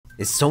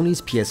Is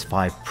Sony's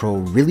PS5 Pro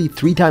really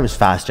 3 times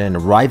faster and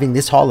arriving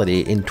this holiday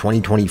in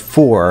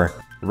 2024?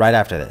 Right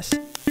after this.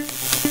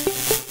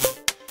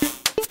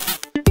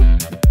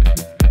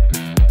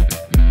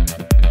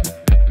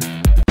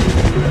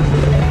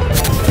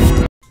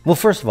 Well,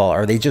 first of all,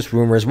 are they just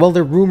rumors? Well,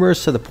 they're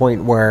rumors to the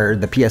point where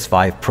the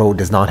PS5 Pro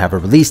does not have a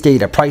release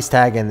date, a price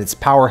tag, and its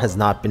power has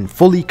not been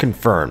fully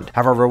confirmed.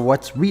 However,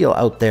 what's real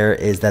out there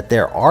is that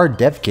there are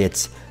dev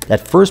kits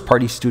that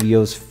first-party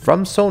studios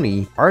from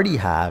Sony already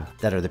have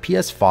that are the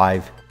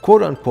PS5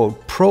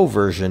 quote-unquote Pro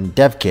version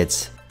dev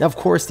kits. Now, of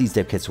course, these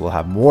dev kits will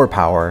have more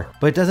power,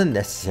 but it doesn't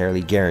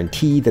necessarily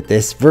guarantee that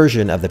this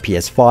version of the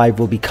PS5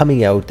 will be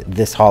coming out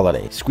this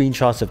holiday.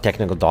 Screenshots of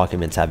technical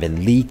documents have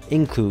been leaked,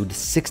 include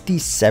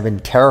 67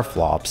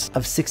 teraflops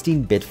of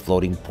 16-bit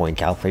floating point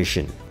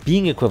calculation,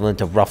 being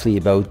equivalent of roughly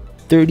about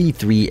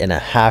 33.5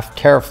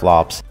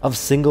 teraflops of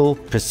single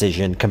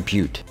precision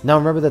compute. Now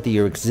remember that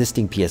your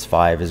existing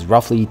PS5 is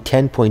roughly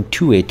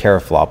 10.28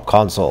 teraflop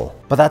console,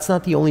 but that's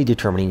not the only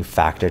determining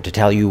factor to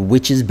tell you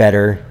which is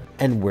better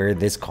and where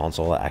this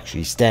console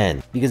actually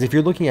stands. Because if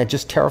you're looking at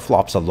just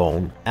teraflops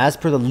alone, as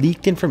per the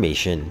leaked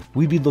information,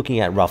 we'd be looking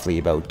at roughly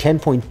about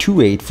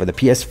 10.28 for the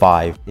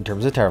PS5 in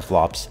terms of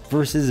teraflops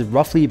versus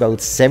roughly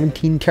about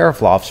 17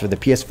 teraflops for the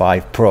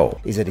PS5 Pro.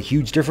 Is it a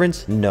huge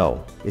difference?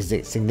 No. Is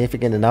it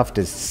significant enough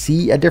to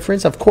see a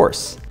difference? Of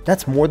course.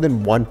 That's more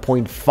than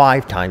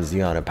 1.5 times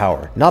the amount of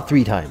power, not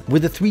 3 times. Where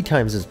the 3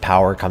 times as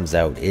power comes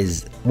out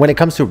is when it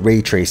comes to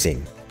ray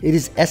tracing. It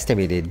is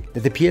estimated that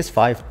the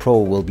PS5 Pro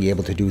will be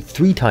able to do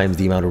 3 times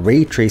the amount of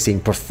ray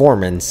tracing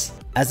performance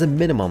as a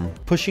minimum,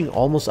 pushing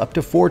almost up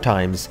to 4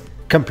 times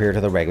compared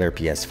to the regular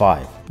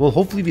PS5. We'll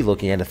hopefully be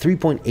looking at a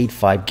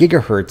 3.85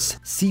 GHz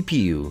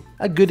CPU,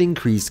 a good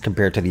increase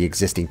compared to the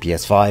existing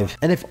PS5.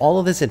 And if all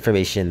of this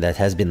information that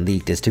has been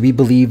leaked is to be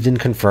believed and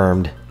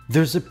confirmed,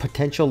 there's a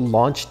potential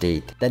launch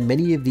date that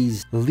many of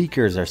these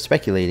leakers are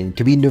speculating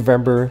to be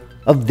November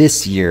of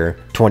this year,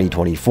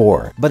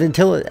 2024. But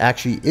until it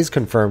actually is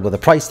confirmed with a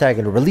price tag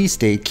and a release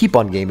date, keep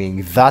on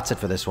gaming. That's it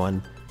for this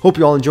one. Hope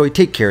you all enjoyed.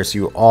 Take care. See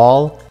you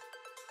all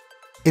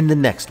in the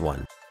next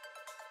one.